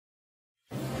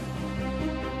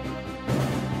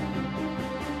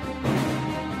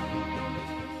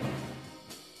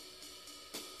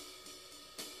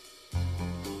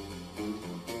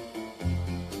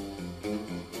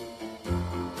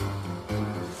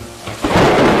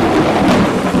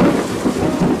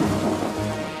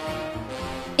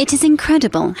It is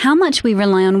incredible how much we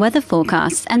rely on weather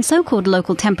forecasts and so-called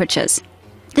local temperatures.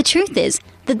 The truth is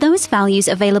that those values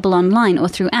available online or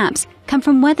through apps come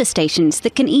from weather stations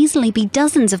that can easily be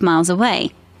dozens of miles away.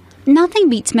 Nothing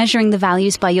beats measuring the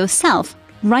values by yourself,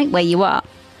 right where you are.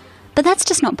 But that's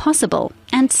just not possible,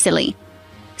 and silly.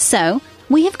 So,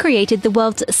 we have created the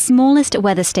world's smallest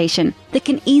weather station that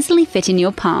can easily fit in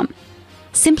your palm.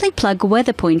 Simply plug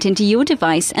WeatherPoint into your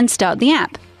device and start the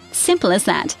app. Simple as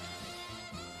that.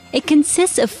 It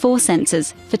consists of 4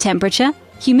 sensors for temperature,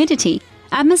 humidity,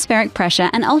 atmospheric pressure,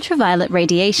 and ultraviolet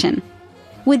radiation.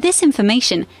 With this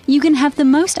information, you can have the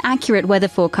most accurate weather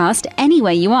forecast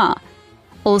anywhere you are.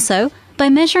 Also, by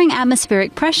measuring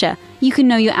atmospheric pressure, you can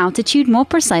know your altitude more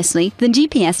precisely than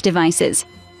GPS devices.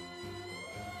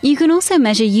 You can also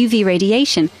measure UV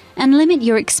radiation and limit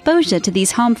your exposure to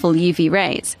these harmful UV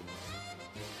rays.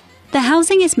 The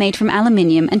housing is made from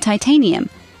aluminium and titanium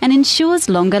and ensures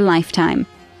longer lifetime.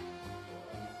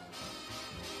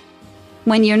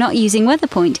 When you're not using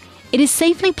WeatherPoint, it is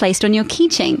safely placed on your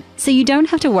keychain, so you don't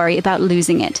have to worry about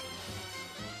losing it.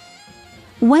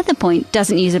 WeatherPoint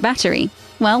doesn't use a battery.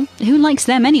 Well, who likes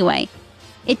them anyway?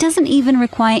 It doesn't even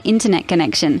require internet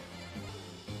connection.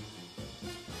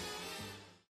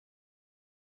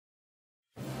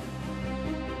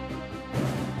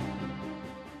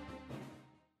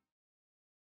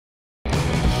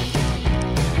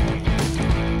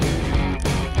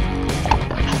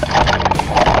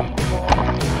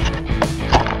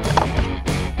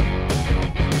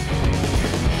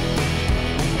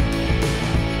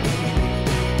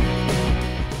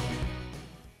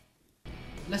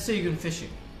 Let's say you're going fishing.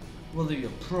 Whether you're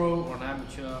a pro or an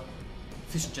amateur,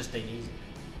 fishing just ain't easy.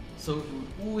 So it would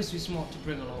always be smart to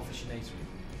bring along fishing aids with you.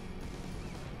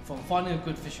 From finding a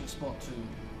good fishing spot to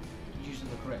using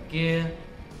the correct gear,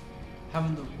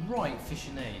 having the right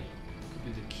fishing aid could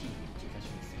be the key to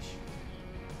catching fish.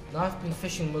 Now I've been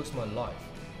fishing most of my life.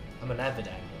 I'm an avid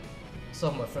angler.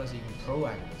 Some of my friends are even pro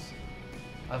anglers.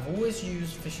 I've always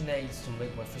used fishing aids to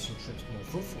make my fishing trips more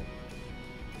fruitful.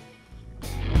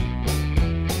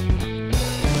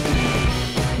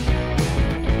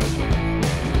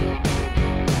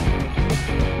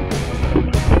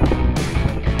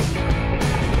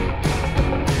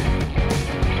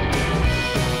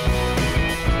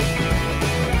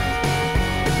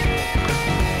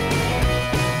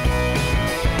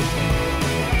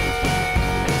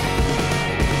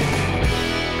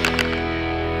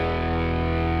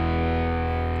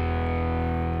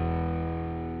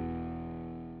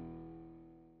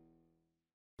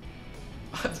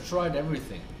 I've tried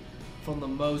everything, from the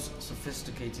most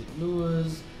sophisticated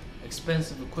lures,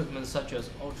 expensive equipment such as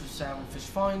ultrasound fish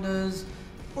finders,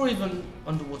 or even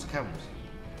underwater cameras.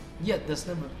 Yet there's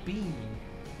never been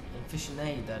a fishing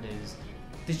aid that is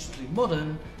digitally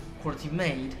modern, quality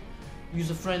made,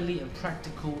 user-friendly and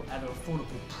practical at an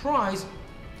affordable price,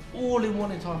 all in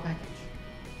one entire package.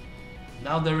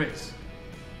 Now there is.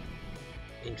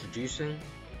 Introducing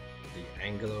the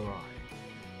Angular Eye.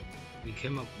 We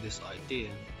came up with this idea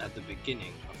at the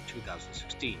beginning of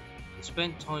 2016 and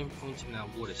spent time pointing out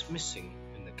what is missing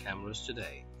in the cameras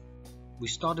today. We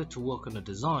started to work on a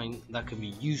design that can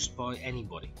be used by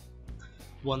anybody,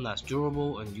 one that's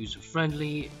durable and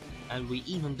user-friendly, and we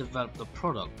even developed the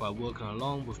product by working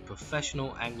along with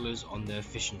professional anglers on their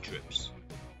fishing trips.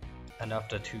 And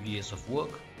after 2 years of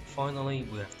work, finally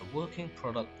we have the working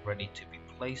product ready to be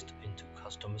placed into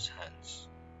customers' hands.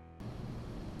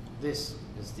 This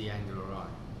is the Angular Eye,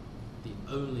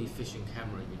 the only fishing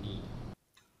camera you need.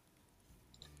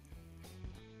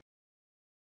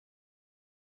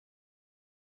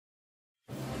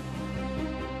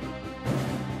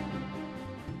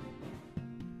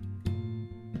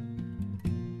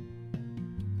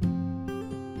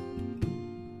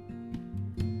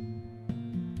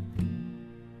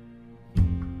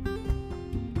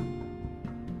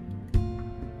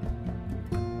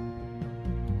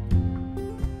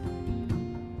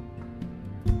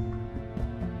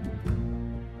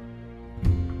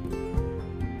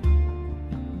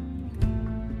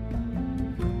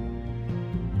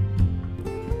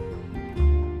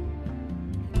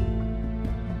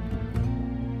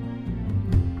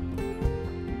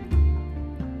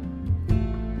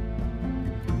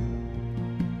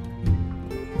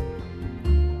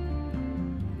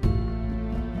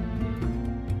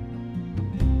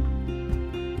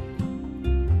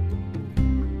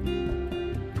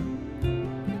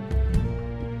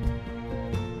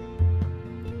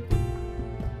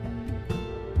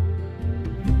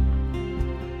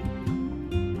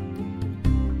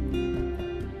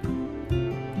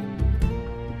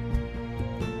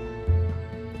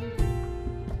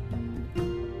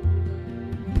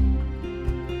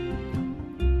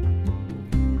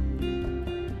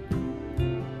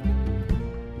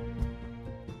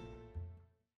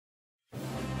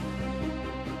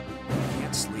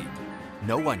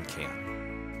 No one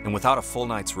can. And without a full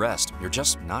night's rest, you're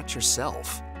just not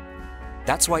yourself.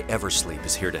 That's why EverSleep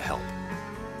is here to help.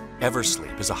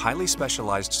 EverSleep is a highly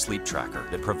specialized sleep tracker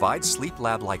that provides sleep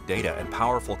lab-like data and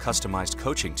powerful customized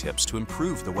coaching tips to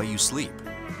improve the way you sleep.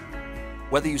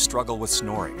 Whether you struggle with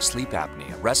snoring, sleep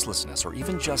apnea, restlessness, or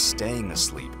even just staying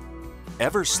asleep,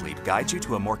 EverSleep guides you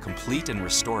to a more complete and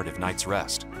restorative night's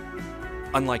rest.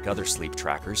 Unlike other sleep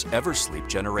trackers, EverSleep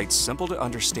generates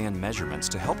simple-to-understand measurements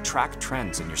to help track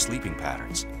trends in your sleeping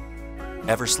patterns.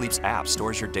 EverSleep's app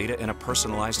stores your data in a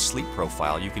personalized sleep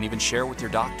profile you can even share with your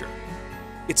doctor.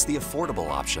 It's the affordable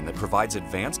option that provides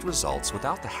advanced results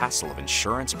without the hassle of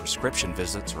insurance, prescription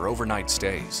visits, or overnight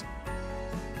stays.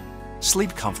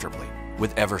 Sleep comfortably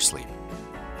with EverSleep.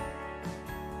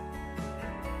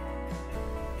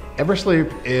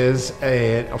 EverSleep is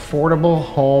an affordable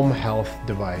home health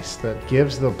device that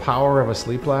gives the power of a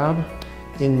sleep lab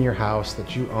in your house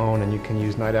that you own and you can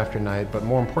use night after night, but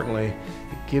more importantly,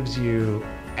 it gives you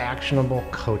actionable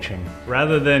coaching.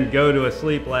 Rather than go to a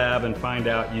sleep lab and find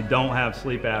out you don't have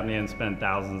sleep apnea and spend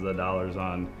thousands of dollars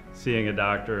on seeing a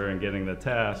doctor and getting the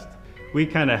test, we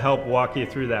kind of help walk you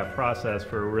through that process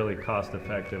for a really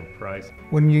cost-effective price.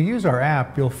 When you use our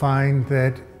app, you'll find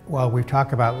that while we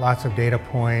talk about lots of data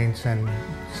points and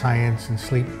science and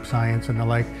sleep science and the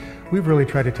like, we've really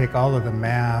tried to take all of the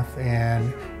math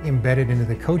and embed it into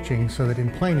the coaching so that in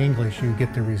plain English you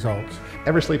get the results.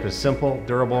 EverSleep is simple,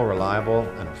 durable, reliable,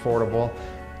 and affordable.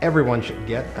 Everyone should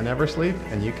get an EverSleep,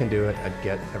 and you can do it at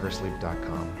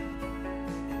geteversleep.com.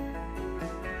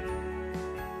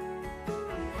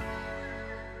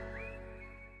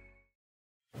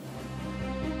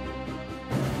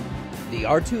 The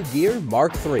R2 Gear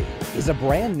Mark III is a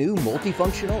brand new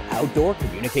multifunctional outdoor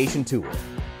communication tool.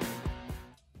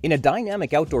 In a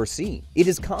dynamic outdoor scene, it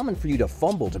is common for you to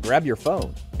fumble to grab your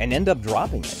phone and end up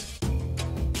dropping it.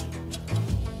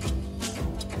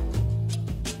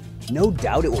 No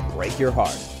doubt it will break your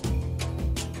heart.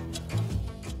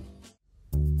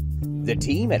 The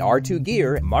team at R2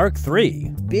 Gear Mark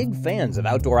III, big fans of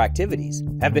outdoor activities,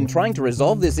 have been trying to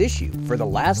resolve this issue for the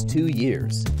last 2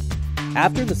 years.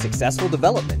 After the successful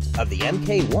development of the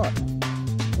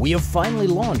MK1, we have finally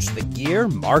launched the Gear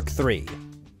Mark III,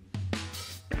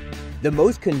 the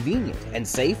most convenient and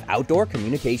safe outdoor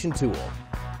communication tool.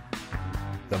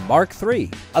 The Mark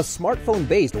III, a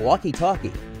smartphone-based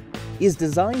walkie-talkie, is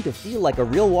designed to feel like a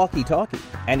real walkie-talkie,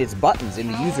 and its buttons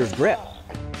in the user's grip.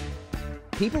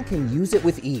 People can use it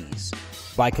with ease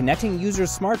by connecting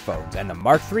users' smartphones and the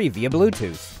Mark III via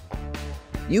Bluetooth.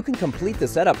 You can complete the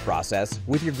setup process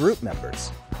with your group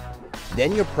members.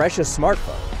 Then your precious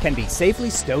smartphone can be safely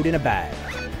stowed in a bag.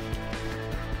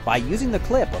 By using the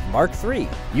clip of Mark III,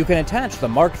 you can attach the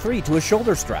Mark III to a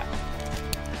shoulder strap.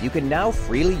 You can now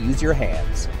freely use your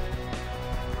hands.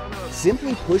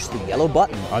 Simply push the yellow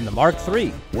button on the Mark III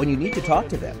when you need to talk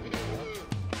to them.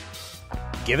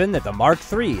 Given that the Mark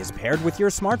III is paired with your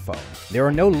smartphone, there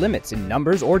are no limits in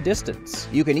numbers or distance.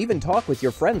 You can even talk with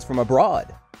your friends from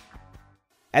abroad.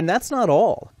 And that's not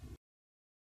all.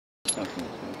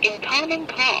 Incoming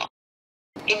call.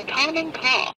 Incoming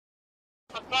call.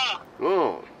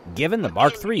 Given the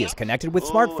Mark III is connected with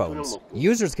smartphones,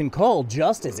 users can call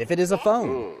just as if it is a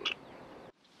phone.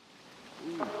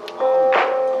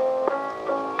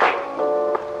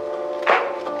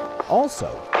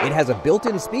 Also, it has a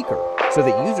built-in speaker so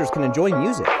that users can enjoy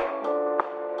music.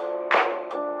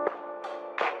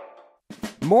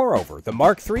 Moreover, the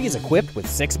Mark III is equipped with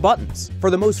 6 buttons for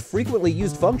the most frequently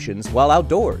used functions while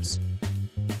outdoors.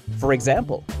 For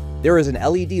example, there is an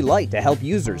LED light to help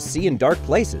users see in dark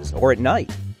places or at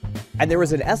night. And there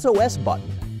is an SOS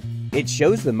button. It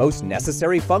shows the most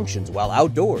necessary functions while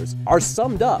outdoors are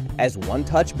summed up as one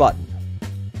touch button.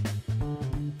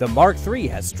 The Mark III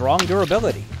has strong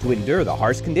durability to endure the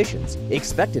harsh conditions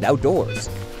expected outdoors.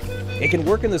 It can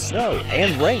work in the snow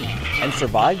and rain and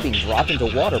survive being dropped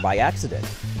into water by accident.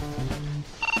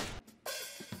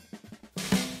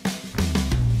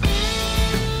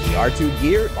 The R2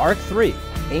 Gear Mark III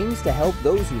aims to help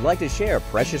those who like to share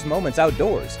precious moments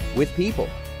outdoors with people